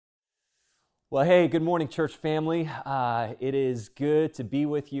Well, hey, good morning, church family. It is good to be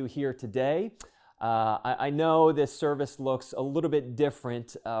with you here today. I know this service looks a little bit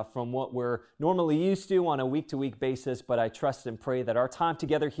different from what we're normally used to on a week-to-week basis, but I trust and pray that our time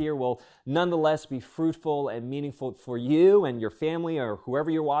together here will nonetheless be fruitful and meaningful for you and your family or whoever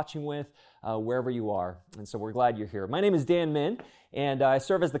you're watching with, wherever you are. And so we're glad you're here. My name is Dan Min, and I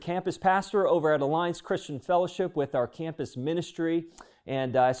serve as the campus pastor over at Alliance Christian Fellowship with our campus ministry.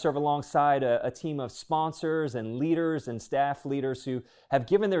 And I serve alongside a team of sponsors and leaders and staff leaders who have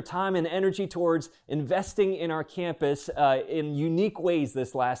given their time and energy towards investing in our campus in unique ways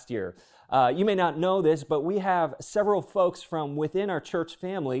this last year. You may not know this, but we have several folks from within our church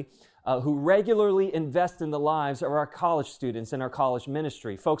family who regularly invest in the lives of our college students in our college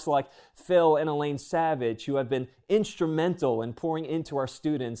ministry. Folks like Phil and Elaine Savage, who have been instrumental in pouring into our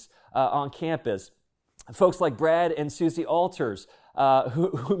students on campus. Folks like Brad and Susie Alters,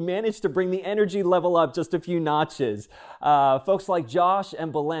 who managed to bring the energy level up just a few notches. Folks like Josh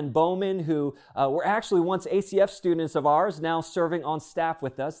and Belen Bowman, who were actually once ACF students of ours, now serving on staff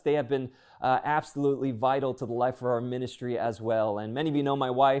with us. They have been absolutely vital to the life of our ministry as well. And many of you know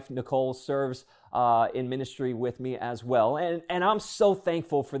my wife, Nicole, serves in ministry with me as well. And I'm so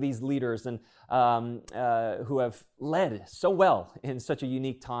thankful for these leaders and who have led so well in such a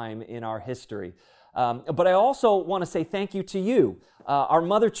unique time in our history. But I also want to say thank you to you, our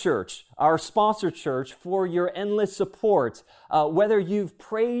mother church, our sponsor church, for your endless support. Whether you've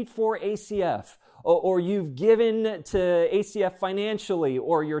prayed for ACF or you've given to ACF financially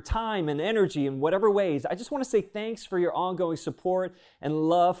or your time and energy in whatever ways, I just want to say thanks for your ongoing support and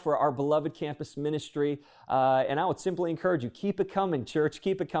love for our beloved campus ministry. And I would simply encourage you, keep it coming, church,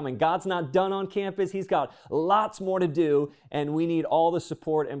 keep it coming. God's not done on campus. He's got lots more to do, and we need all the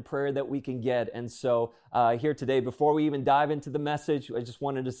support and prayer that we can get. And so here today, before we even dive into the message, I just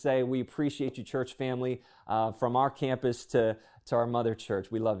wanted to say we appreciate you, church family, from our campus to our mother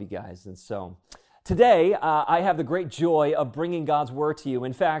church. We love you guys. And so today, I have the great joy of bringing God's Word to you.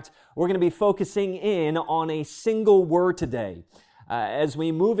 In fact, we're going to be focusing in on a single word today. As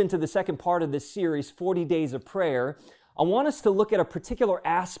we move into the second part of this series, 40 Days of Prayer, I want us to look at a particular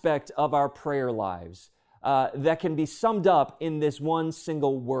aspect of our prayer lives that can be summed up in this one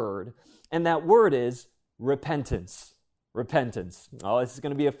single word. And that word is repentance. Repentance. Oh, this is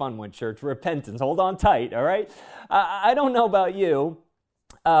going to be a fun one, church. Repentance. Hold on tight, all right? I don't know about you,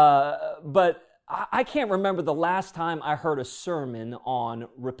 but I can't remember the last time I heard a sermon on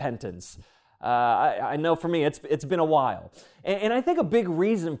repentance. I know for me, it's been a while. And I think a big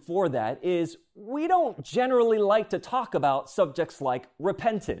reason for that is we don't generally like to talk about subjects like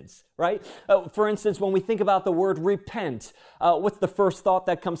repentance, right? For instance, when we think about the word repent, what's the first thought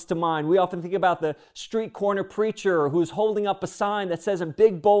that comes to mind? We often think about the street corner preacher who's holding up a sign that says in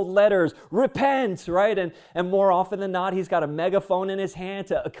big, bold letters, repent, right? And more often than not, he's got a megaphone in his hand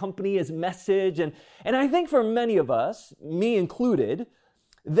to accompany his message. And I think for many of us, me included,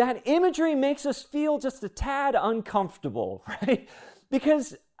 that imagery makes us feel just a tad uncomfortable, right?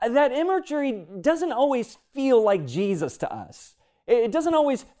 Because that imagery doesn't always feel like Jesus to us. It doesn't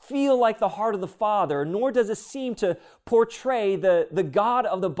always feel like the heart of the Father, nor does it seem to portray the God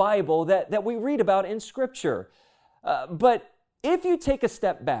of the Bible that we read about in Scripture. But if you take a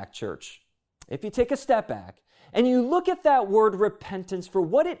step back, church, if you take a step back and you look at that word repentance for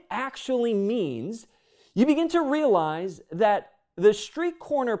what it actually means, you begin to realize that the street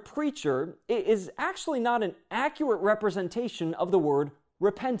corner preacher is actually not an accurate representation of the word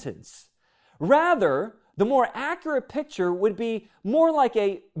repentance. Rather, the more accurate picture would be more like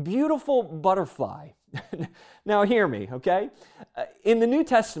a beautiful butterfly. Now hear me, okay? In the New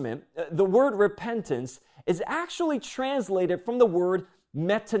Testament, the word repentance is actually translated from the word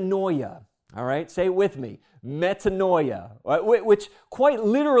metanoia. All right, say it with me. Metanoia, which quite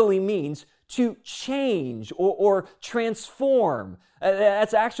literally means to change or transform.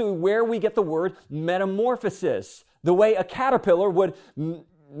 That's actually where we get the word metamorphosis. The way a caterpillar would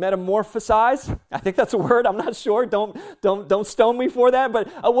metamorphosize. I think that's a word. I'm not sure. Don't stone me for that, but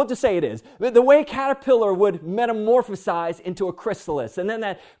we'll just say it is. The way a caterpillar would metamorphosize into a chrysalis, and then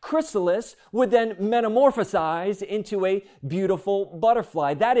that chrysalis would then metamorphosize into a beautiful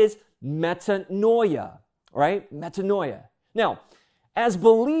butterfly. That is metanoia, right? Metanoia. Now, as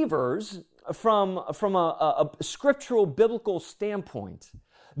believers, from a scriptural biblical standpoint,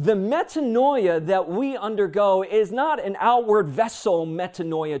 the metanoia that we undergo is not an outward vessel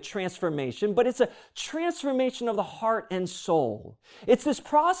metanoia transformation, but it's a transformation of the heart and soul. It's this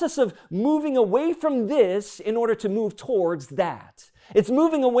process of moving away from this in order to move towards that. It's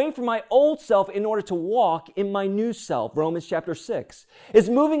moving away from my old self in order to walk in my new self, Romans chapter 6. It's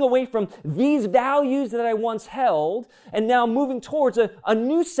moving away from these values that I once held and now moving towards a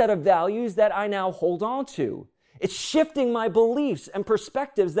new set of values that I now hold on to. It's shifting my beliefs and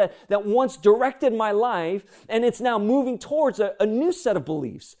perspectives that once directed my life, and it's now moving towards a new set of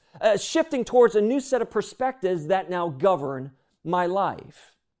beliefs, shifting towards a new set of perspectives that now govern my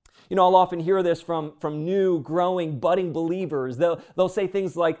life. You know, I'll often hear this from new, growing, budding believers. They'll say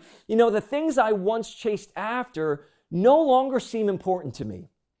things like, you know, the things I once chased after no longer seem important to me.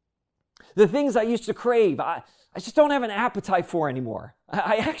 The things I used to crave, I just don't have an appetite for anymore.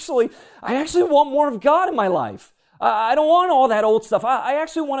 I actually want more of God in my life. I don't want all that old stuff. I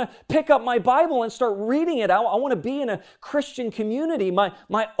actually want to pick up my Bible and start reading it. I want to be in a Christian community. My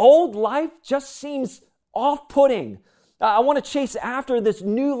old life just seems off-putting. I want to chase after this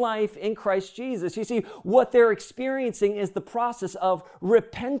new life in Christ Jesus. You see, what they're experiencing is the process of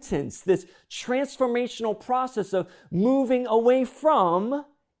repentance, this transformational process of moving away from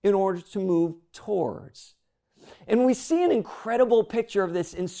in order to move towards. And we see an incredible picture of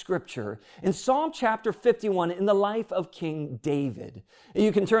this in Scripture in Psalm chapter 51 in the life of King David.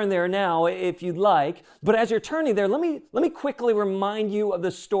 You can turn there now if you'd like, but as you're turning there, let me quickly remind you of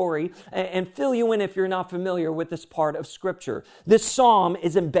the story and fill you in if you're not familiar with this part of Scripture. This psalm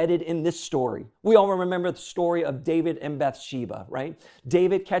is embedded in this story. We all remember the story of David and Bathsheba, right?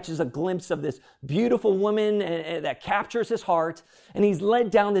 David catches a glimpse of this beautiful woman that captures his heart, and he's led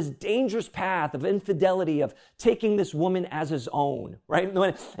down this dangerous path of infidelity, of taking this woman as his own, right?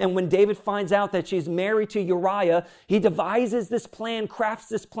 And when David finds out that she's married to Uriah, he devises this plan, crafts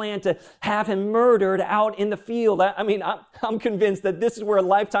this plan to have him murdered out in the field. I'm convinced that this is where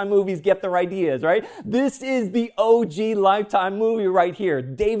Lifetime movies get their ideas, right? This is the OG Lifetime movie right here,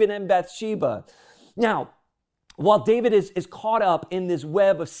 David and Bathsheba. Now, while David is caught up in this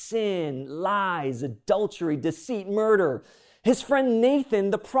web of sin, lies, adultery, deceit, murder, his friend Nathan,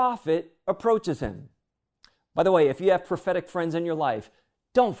 the prophet, approaches him. By the way, if you have prophetic friends in your life,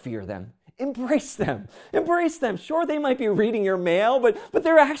 don't fear them. Embrace them. Embrace them. Sure, they might be reading your mail, but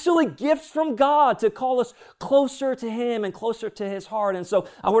they're actually gifts from God to call us closer to Him and closer to His heart. And so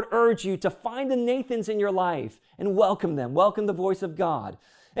I would urge you to find the Nathans in your life and welcome them. Welcome the voice of God.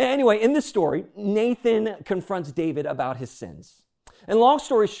 Anyway, in this story, Nathan confronts David about his sins. And long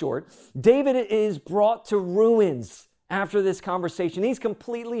story short, David is brought to ruins after this conversation. He's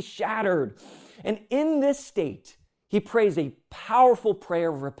completely shattered. And in this state, he prays a powerful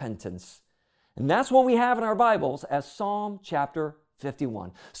prayer of repentance. And that's what we have in our Bibles as Psalm chapter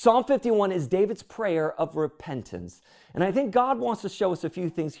 51. Psalm 51 is David's prayer of repentance. And I think God wants to show us a few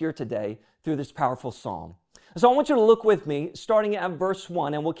things here today through this powerful psalm. So I want you to look with me, starting at verse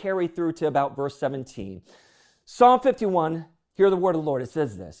 1, and we'll carry through to about verse 17. Psalm 51, hear the word of the Lord. It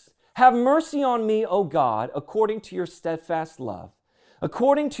says this: "Have mercy on me, O God, according to your steadfast love.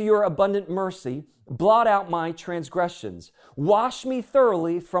 According to your abundant mercy, blot out my transgressions. Wash me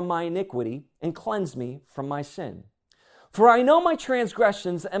thoroughly from my iniquity and cleanse me from my sin. For I know my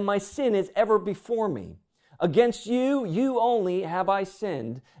transgressions, and my sin is ever before me. Against you, you only have I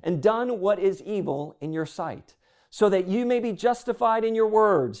sinned and done what is evil in your sight, so that you may be justified in your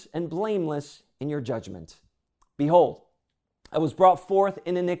words and blameless in your judgment. Behold, I was brought forth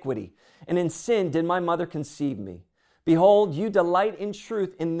in iniquity, and in sin did my mother conceive me. Behold, you delight in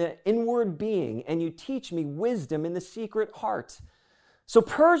truth in the inward being, and you teach me wisdom in the secret heart. So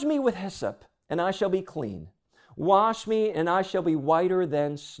purge me with hyssop, and I shall be clean. Wash me, and I shall be whiter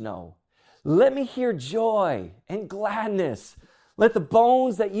than snow. Let me hear joy and gladness. Let the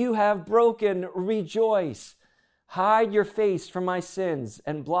bones that you have broken rejoice. Hide your face from my sins,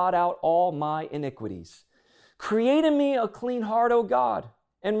 and blot out all my iniquities. Create in me a clean heart, O God,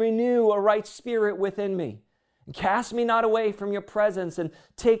 and renew a right spirit within me. Cast me not away from your presence, and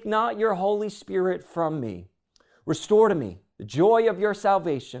take not your Holy Spirit from me. Restore to me the joy of your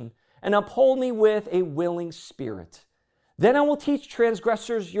salvation, and uphold me with a willing spirit. Then I will teach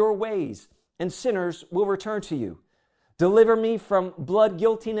transgressors your ways, and sinners will return to you. Deliver me from blood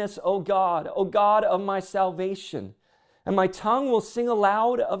guiltiness, O God of my salvation, and my tongue will sing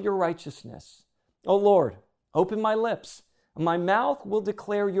aloud of your righteousness. O Lord, open my lips, and my mouth will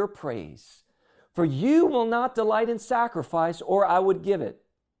declare your praise. For you will not delight in sacrifice, or I would give it.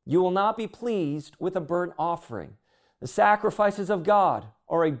 You will not be pleased with a burnt offering. The sacrifices of God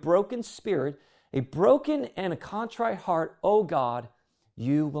are a broken spirit, a broken and a contrite heart, O God,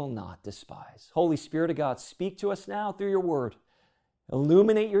 you will not despise. Holy Spirit of God, speak to us now through your word.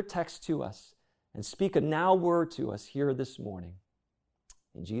 Illuminate your text to us, and speak a now word to us here this morning.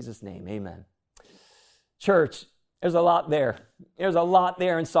 In Jesus' name, amen. Church, There's a lot there. There's a lot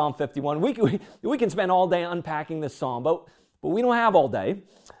there in Psalm 51. We can spend all day unpacking this psalm, but we don't have all day.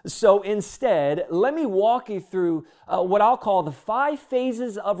 So instead, let me walk you through what I'll call the 5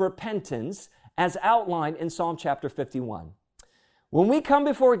 phases of repentance as outlined in Psalm chapter 51. When we come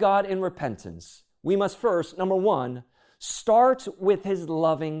before God in repentance, we must first, number 1, start with His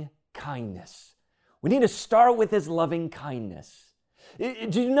loving kindness. We need to start with His loving kindness.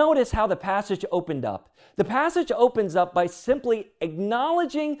 Did you notice how the passage opened up? The passage opens up by simply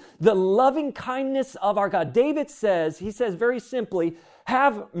acknowledging the loving kindness of our God. David says, he says very simply,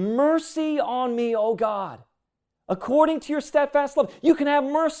 "Have mercy on me, O God, according to your steadfast love." You can have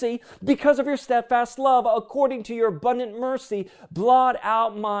mercy because of your steadfast love. According to your abundant mercy, blot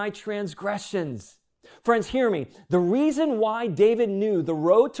out my transgressions. Friends, hear me. The reason why David knew the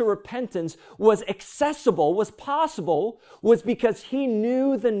road to repentance was accessible, was possible, was because he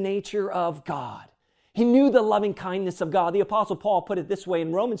knew the nature of God. He knew the loving kindness of God. The Apostle Paul put it this way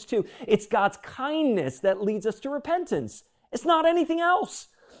in Romans 2. It's God's kindness that leads us to repentance. It's not anything else.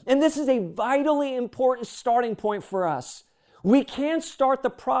 And this is a vitally important starting point for us. We can't start the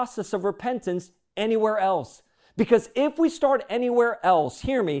process of repentance anywhere else. Because if we start anywhere else,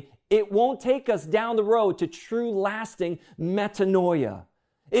 hear me, it won't take us down the road to true lasting metanoia.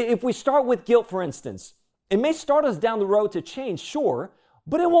 If we start with guilt, for instance, it may start us down the road to change, sure,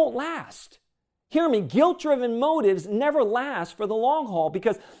 but it won't last. Hear me, guilt-driven motives never last for the long haul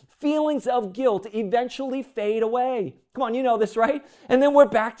because feelings of guilt eventually fade away. Come on, you know this, right? And then we're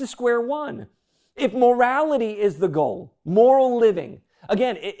back to square one. If morality is the goal, moral living,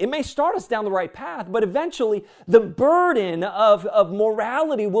 again, it may start us down the right path, but eventually the burden of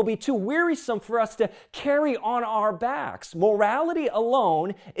morality will be too wearisome for us to carry on our backs. Morality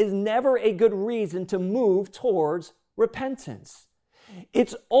alone is never a good reason to move towards repentance.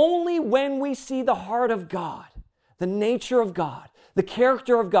 It's only when we see the heart of God, the nature of God, the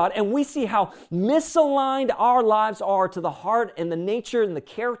character of God, and we see how misaligned our lives are to the heart and the nature and the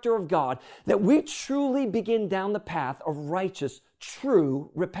character of God, that we truly begin down the path of righteous, true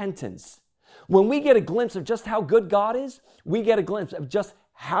repentance. When we get a glimpse of just how good God is, we get a glimpse of just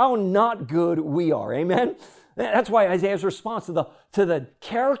how not good we are. Amen? That's why Isaiah's response to the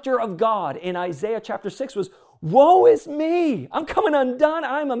character of God in Isaiah chapter 6 was, "Woe is me! I'm coming undone.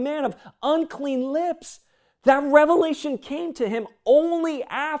 I'm a man of unclean lips." That revelation came to him only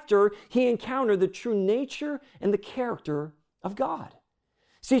after he encountered the true nature and the character of God.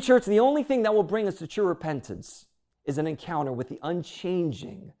 See, church, the only thing that will bring us to true repentance is an encounter with the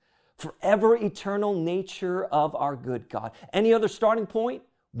unchanging, forever eternal nature of our good God. Any other starting point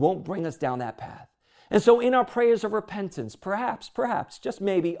won't bring us down that path. And so in our prayers of repentance, perhaps, just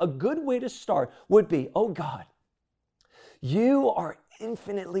maybe, a good way to start would be, "Oh God, you are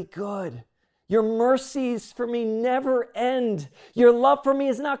infinitely good. Your mercies for me never end. Your love for me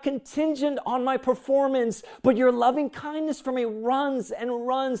is not contingent on my performance, but your loving kindness for me runs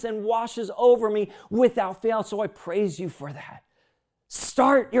and washes over me without fail. So I praise you for that."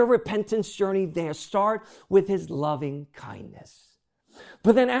 Start your repentance journey there. Start with His loving kindness.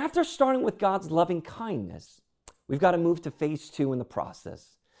 But then after starting with God's loving kindness, we've got to move to phase 2 in the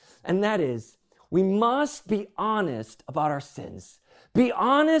process. And that is, we must be honest about our sins. Be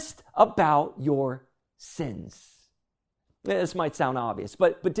honest about your sins. This might sound obvious,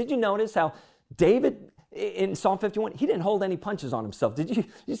 but did you notice how David in Psalm 51, he didn't hold any punches on himself? Did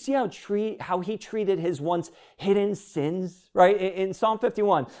you see how he treated his once hidden sins? Right? In Psalm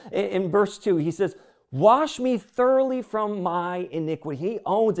 51, in verse 2, he says, "Wash me thoroughly from my iniquity." He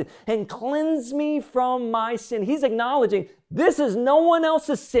owns it. "And cleanse me from my sin." He's acknowledging this is no one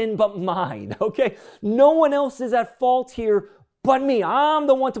else's sin but mine, okay? No one else is at fault here but me. I'm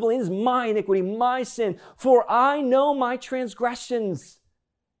the one to blame. This is my iniquity, my sin. "For I know my transgressions,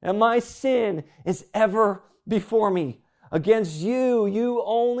 and my sin is ever before me. Against you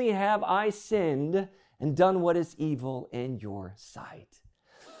only have I sinned and done what is evil in your sight."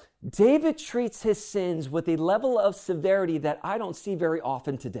 David treats his sins with a level of severity that I don't see very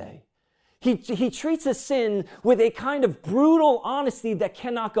often today. He treats his sin with a kind of brutal honesty that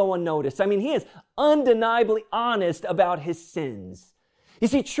cannot go unnoticed. I mean, he is undeniably honest about his sins. You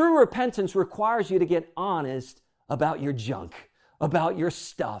see, true repentance requires you to get honest about your junk, about your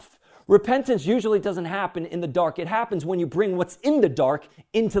stuff. Repentance usually doesn't happen in the dark. It happens when you bring what's in the dark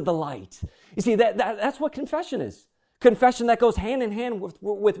into the light. You see, that's what confession is. Confession that goes hand in hand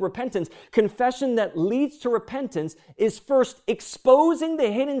with repentance. Confession that leads to repentance is first exposing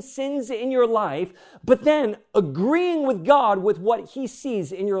the hidden sins in your life, but then agreeing with God with what He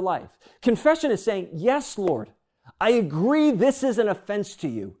sees in your life. Confession is saying, "Yes, Lord, I agree this is an offense to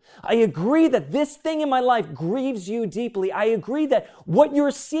you. I agree that this thing in my life grieves you deeply. I agree that what you're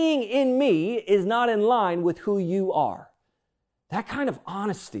seeing in me is not in line with who you are. That kind of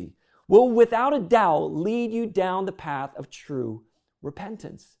honesty will without a doubt lead you down the path of true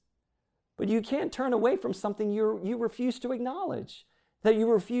repentance. But you can't turn away from something you refuse to acknowledge, that you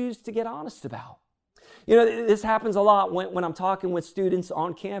refuse to get honest about. You know, this happens a lot when I'm talking with students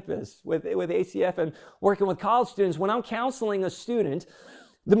on campus, with ACF and working with college students. When I'm counseling a student,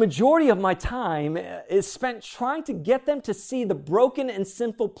 the majority of my time is spent trying to get them to see the broken and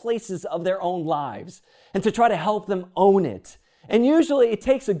sinful places of their own lives and to try to help them own it. And usually it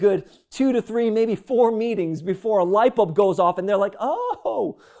takes a good 2 to 3, maybe 4 meetings before a light bulb goes off and they're like,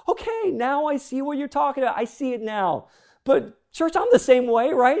 oh, okay, now I see what you're talking about. I see it now. But church, I'm the same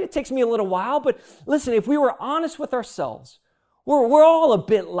way, right? It takes me a little while. But listen, if we were honest with ourselves, we're all a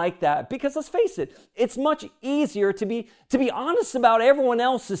bit like that, because let's face it, it's much easier to be honest about everyone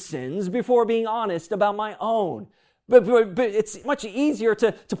else's sins before being honest about my own. But it's much easier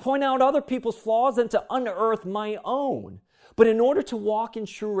to point out other people's flaws than to unearth my own. But in order to walk in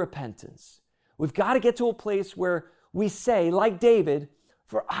true repentance, we've got to get to a place where we say, like David,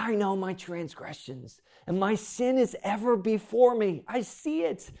 "For I know my transgressions, and my sin is ever before me. I see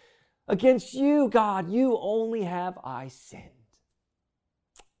it. Against you, God, you only have I sinned."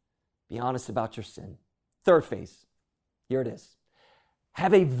 Be honest about your sin. Third phase, here it is.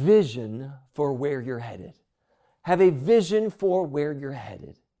 Have a vision for where you're headed. Have a vision for where you're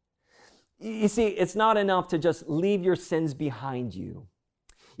headed. You see, it's not enough to just leave your sins behind you.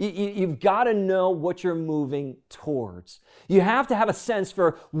 You've got to know what you're moving towards. You have to have a sense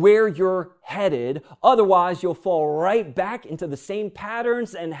for where you're headed. Otherwise, you'll fall right back into the same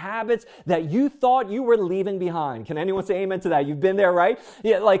patterns and habits that you thought you were leaving behind. Can anyone say amen to that? You've been there, right?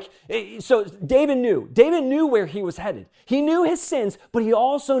 Yeah, so David knew where he was headed. He knew his sins, but he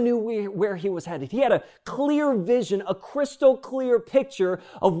also knew where he was headed. He had a clear vision, a crystal clear picture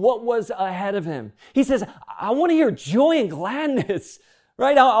of what was ahead of him. He says, I want to hear joy and gladness.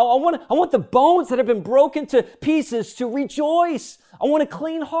 Right? I want the bones that have been broken to pieces to rejoice. I want a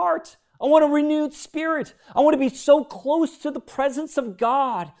clean heart. I want a renewed spirit. I want to be so close to the presence of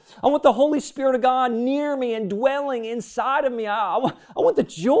God. I want the Holy Spirit of God near me and dwelling inside of me. I want the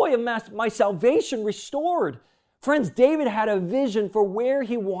joy of my salvation restored. Friends, David had a vision for where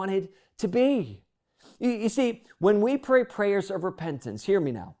he wanted to be. You see, when we pray prayers of repentance, hear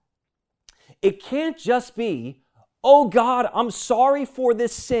me now, it can't just be, "Oh God, I'm sorry for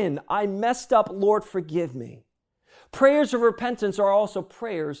this sin. I messed up. Lord, forgive me." Prayers of repentance are also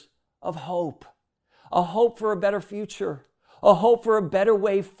prayers of hope. A hope for a better future. A hope for a better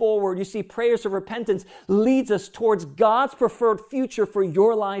way forward. You see, prayers of repentance leads us towards God's preferred future for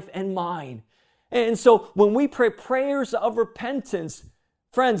your life and mine. And so when we pray prayers of repentance,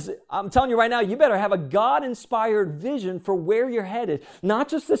 friends, I'm telling you right now, you better have a God-inspired vision for where you're headed. Not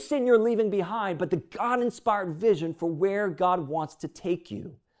just the sin you're leaving behind, but the God-inspired vision for where God wants to take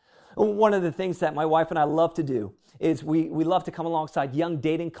you. One of the things that my wife and I love to do is we love to come alongside young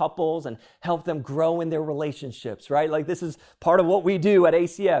dating couples and help them grow in their relationships, right? Like this is part of what we do at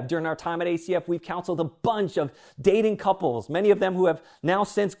ACF. During our time at ACF, we've counseled a bunch of dating couples, many of them who have now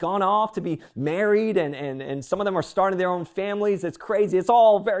since gone off to be married, and some of them are starting their own families. It's crazy. It's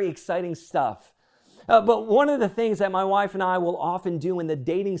all very exciting stuff. But one of the things that my wife and I will often do in the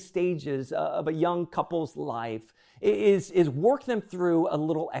dating stages of a young couple's life is work them through a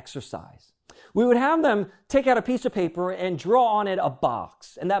little exercise. We would have them take out a piece of paper and draw on it a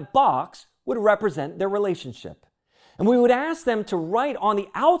box, and that box would represent their relationship. And we would ask them to write on the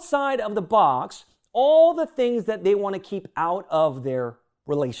outside of the box all the things that they want to keep out of their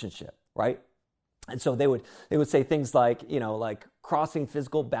relationship, right? And so they would say things like, like crossing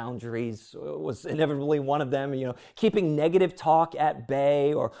physical boundaries was inevitably one of them, keeping negative talk at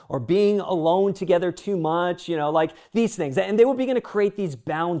bay, or being alone together too much, like these things. And they would begin to create these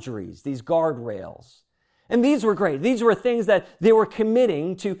boundaries, these guardrails. And these were great. These were things that they were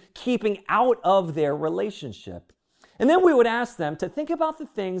committing to keeping out of their relationship. And then we would ask them to think about the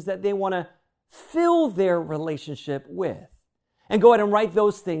things that they want to fill their relationship with, and go ahead and write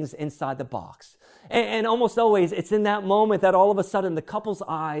those things inside the box. And almost always, it's in that moment that all of a sudden the couple's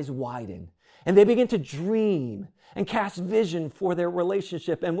eyes widen and they begin to dream and cast vision for their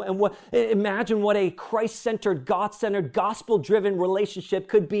relationship. And imagine what a Christ-centered, God-centered, gospel-driven relationship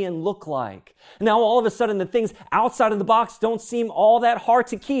could be and look like. Now, all of a sudden, the things outside of the box don't seem all that hard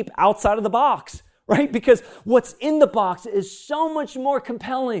to keep outside of the box, right? Because what's in the box is so much more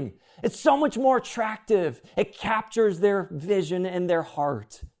compelling. It's so much more attractive. It captures their vision and their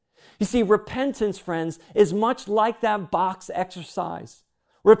heart. You see, repentance, friends, is much like that box exercise.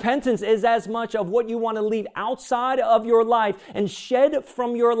 Repentance is as much of what you want to leave outside of your life and shed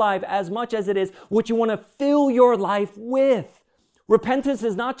from your life as much as it is what you want to fill your life with. Repentance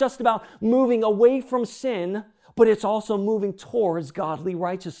is not just about moving away from sin, but it's also moving towards godly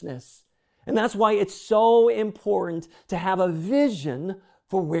righteousness. And that's why it's so important to have a vision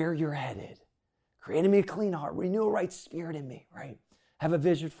for where you're headed. Create in me a clean heart, renew a right spirit in me, right? Have a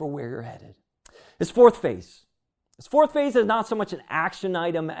vision for where you're headed. This fourth phase. This fourth phase is not so much an action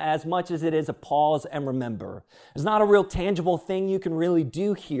item as much as it is a pause and remember. It's not a real tangible thing you can really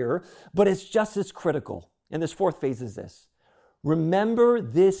do here, but it's just as critical. And this fourth phase is this. Remember,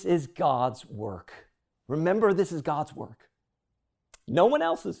 this is God's work. Remember, this is God's work. No one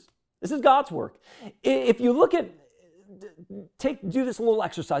else's. This is God's work. If you look at, do this little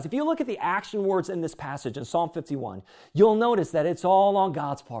exercise. If you look at the action words in this passage in Psalm 51, you'll notice that it's all on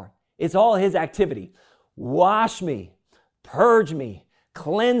God's part. It's all His activity. Wash me, purge me,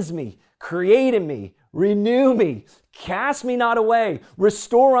 cleanse me, create in me, renew me, cast me not away,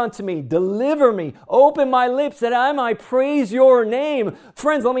 restore unto me, deliver me, open my lips that I might praise your name.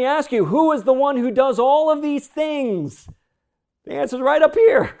 Friends, let me ask you, who is the one who does all of these things? The answer is right up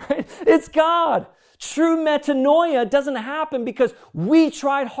here. Right? It's God. True metanoia doesn't happen because we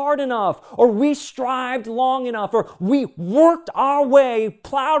tried hard enough, or we strived long enough, or we worked our way,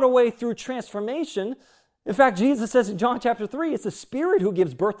 plowed our way through transformation. In fact, Jesus says in John chapter 3, it's the Spirit who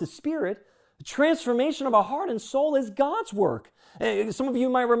gives birth to spirit. The transformation of our heart and soul is God's work. Some of you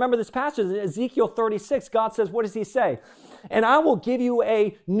might remember this passage in Ezekiel 36. God says, what does He say? And I will give you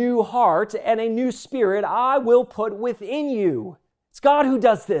a new heart and a new spirit I will put within you. It's God who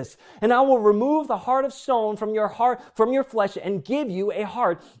does this. And I will remove the heart of stone from your heart, from your flesh, and give you a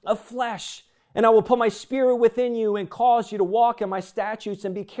heart of flesh. And I will put my spirit within you and cause you to walk in my statutes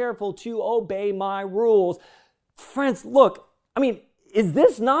and be careful to obey my rules. Friends, look, is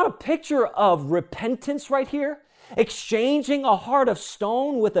this not a picture of repentance right here? Exchanging a heart of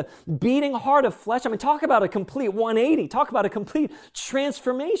stone with a beating heart of flesh. Talk about a complete 180. Talk about a complete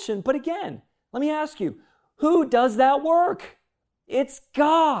transformation. But again, let me ask you, who does that work? It's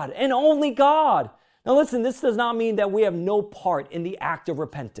God and only God. Now listen, this does not mean that we have no part in the act of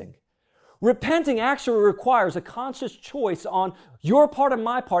repenting. Repenting actually requires a conscious choice on your part and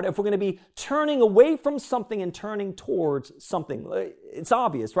my part if we're going to be turning away from something and turning towards something. It's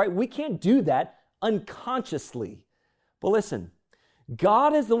obvious, right? We can't do that unconsciously. But listen,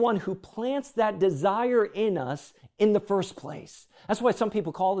 God is the one who plants that desire in us in the first place. That's why some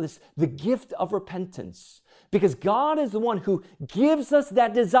people call this the gift of repentance. Because God is the one who gives us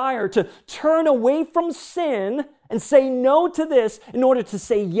that desire to turn away from sin and say no to this in order to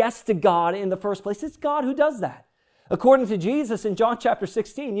say yes to God in the first place. It's God who does that. According to Jesus in John chapter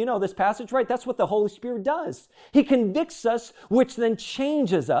 16, you know this passage, right? That's what the Holy Spirit does. He convicts us, which then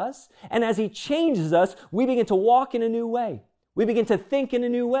changes us. And as He changes us, we begin to walk in a new way. We begin to think in a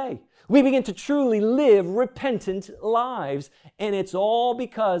new way. We begin to truly live repentant lives. And it's all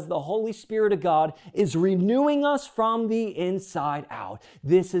because the Holy Spirit of God is renewing us from the inside out.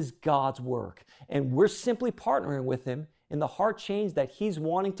 This is God's work. And we're simply partnering with Him in the heart change that He's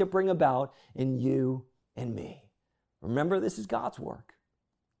wanting to bring about in you and me. Remember, this is God's work.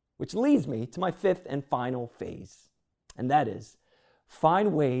 Which leads me to my fifth and final phase. And that is,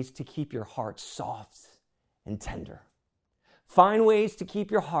 find ways to keep your heart soft and tender. Find ways to keep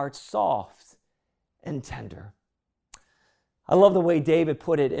your heart soft and tender. I love the way David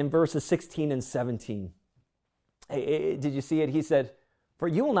put it in verses 16 and 17. Did you see it? He said, "For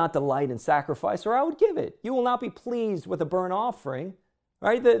you will not delight in sacrifice, or I would give it. You will not be pleased with a burnt offering."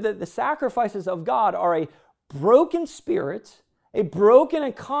 Right? The sacrifices of God are a broken spirit, a broken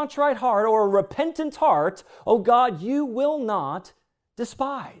and contrite heart, or a repentant heart. Oh God, you will not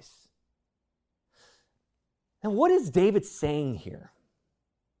despise. And what is David saying here?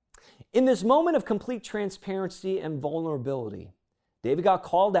 In this moment of complete transparency and vulnerability, David got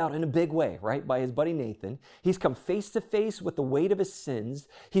called out in a big way, right, by his buddy Nathan. He's come face to face with the weight of his sins.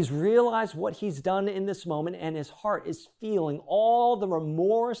 He's realized what he's done in this moment, and his heart is feeling all the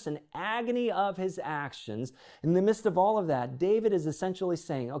remorse and agony of his actions. In the midst of all of that, David is essentially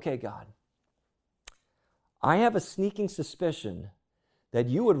saying, okay, God, I have a sneaking suspicion that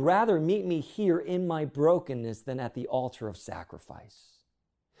you would rather meet me here in my brokenness than at the altar of sacrifice.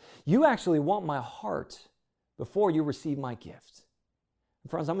 You actually want my heart before you receive my gift. And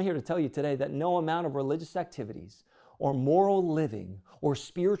friends, I'm here to tell you today that no amount of religious activities or moral living or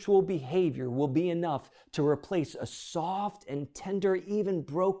spiritual behavior will be enough to replace a soft and tender, even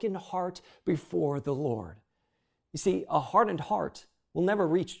broken heart before the Lord. You see, a hardened heart will never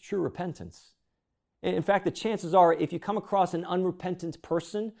reach true repentance. In fact, the chances are if you come across an unrepentant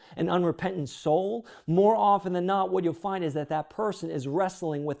person, an unrepentant soul, more often than not, what you'll find is that that person is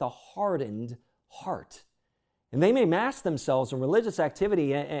wrestling with a hardened heart. And they may mask themselves in religious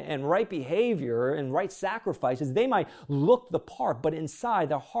activity and right behavior and right sacrifices. They might look the part, but inside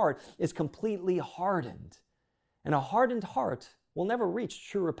their heart is completely hardened. And a hardened heart will never reach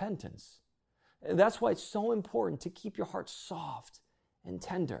true repentance. That's why it's so important to keep your heart soft and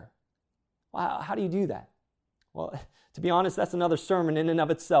tender. Well, how do you do that? Well, to be honest, that's another sermon in and of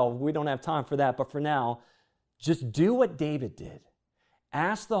itself. We don't have time for that. But for now, just do what David did.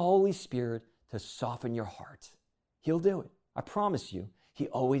 Ask the Holy Spirit to soften your heart. He'll do it. I promise you, He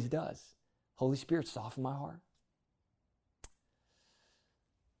always does. Holy Spirit, soften my heart.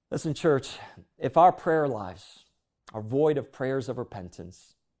 Listen, church, if our prayer lives are void of prayers of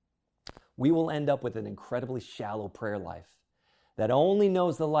repentance, we will end up with an incredibly shallow prayer life that only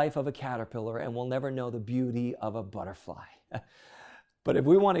knows the life of a caterpillar and will never know the beauty of a butterfly. But if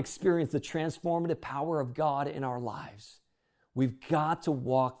we want to experience the transformative power of God in our lives, we've got to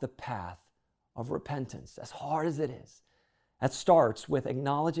walk the path of repentance, as hard as it is. That starts with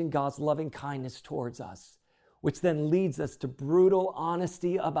acknowledging God's loving kindness towards us, which then leads us to brutal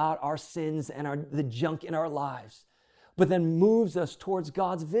honesty about our sins and the junk in our lives, but then moves us towards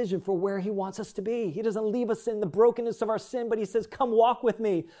God's vision for where He wants us to be. He doesn't leave us in the brokenness of our sin, but He says, come walk with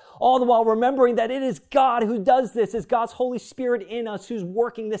me, all the while remembering that it is God who does this. It's God's Holy Spirit in us who's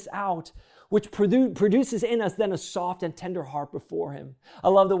working this out, which produces in us then a soft and tender heart before Him. I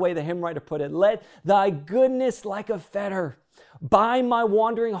love the way the hymn writer put it. Let thy goodness like a fetter bind my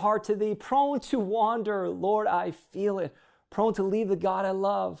wandering heart to thee. Prone to wander, Lord, I feel it. Prone to leave the God I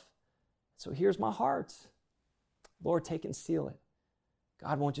love. So here's my heart. Lord, take and seal it.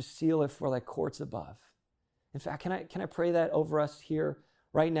 God, won't you seal it for thy courts above? In fact, can I pray that over us here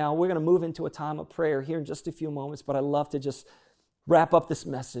right now? We're going to move into a time of prayer here in just a few moments, but I love to just wrap up this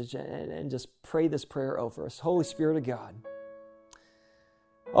message and just pray this prayer over us. Holy Spirit of God,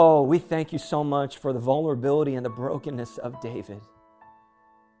 oh, we thank you so much for the vulnerability and the brokenness of David.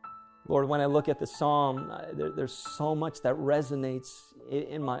 Lord, when I look at the psalm, there's so much that resonates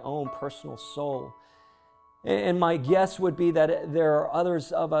in my own personal soul. And my guess would be that there are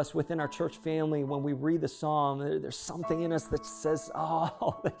others of us within our church family, when we read the psalm, there's something in us that says,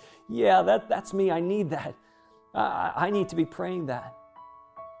 oh, yeah, that's me. I need that. I need to be praying that.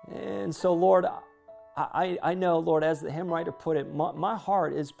 And so, Lord, I know, Lord, as the hymn writer put it, my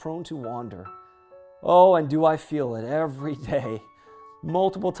heart is prone to wander. Oh, and do I feel it every day,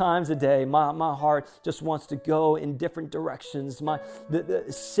 multiple times a day. My heart just wants to go in different directions. The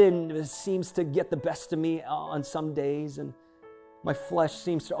sin seems to get the best of me on some days, and my flesh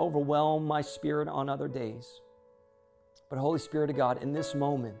seems to overwhelm my spirit on other days. But Holy Spirit of God, in this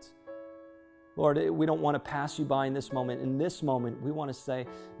moment, Lord, we don't want to pass you by in this moment. In this moment, we want to say,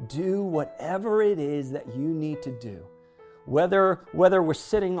 do whatever it is that you need to do. Whether we're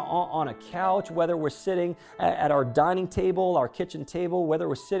sitting on a couch, whether we're sitting at our dining table, our kitchen table, whether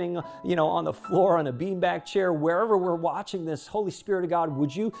we're sitting, on the floor on a beanbag chair, wherever we're watching this, Holy Spirit of God,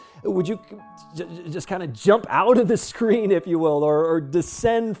 would you just kind of jump out of the screen, if you will, or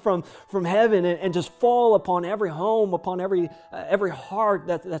descend from heaven and just fall upon every home, upon every heart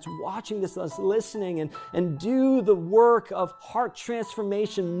that's watching this, that's listening, and do the work of heart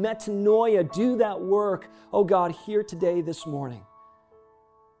transformation, metanoia, do that work, oh God, here today, this morning.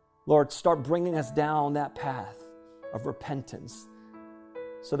 Lord, start bringing us down that path of repentance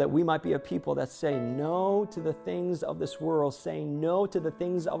so that we might be a people that say no to the things of this world, saying no to the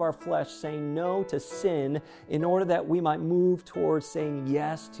things of our flesh, saying no to sin, in order that we might move towards saying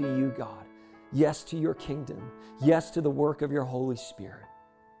yes to you, God, yes to your kingdom, yes to the work of your Holy Spirit.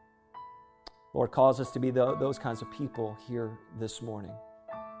 Lord, cause us to be those kinds of people here this morning.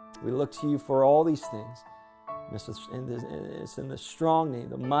 We look to you for all these things. It's in the strong name,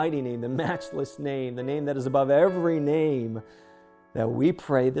 the mighty name, the matchless name, the name that is above every name, that we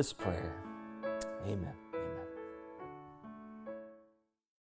pray this prayer. Amen.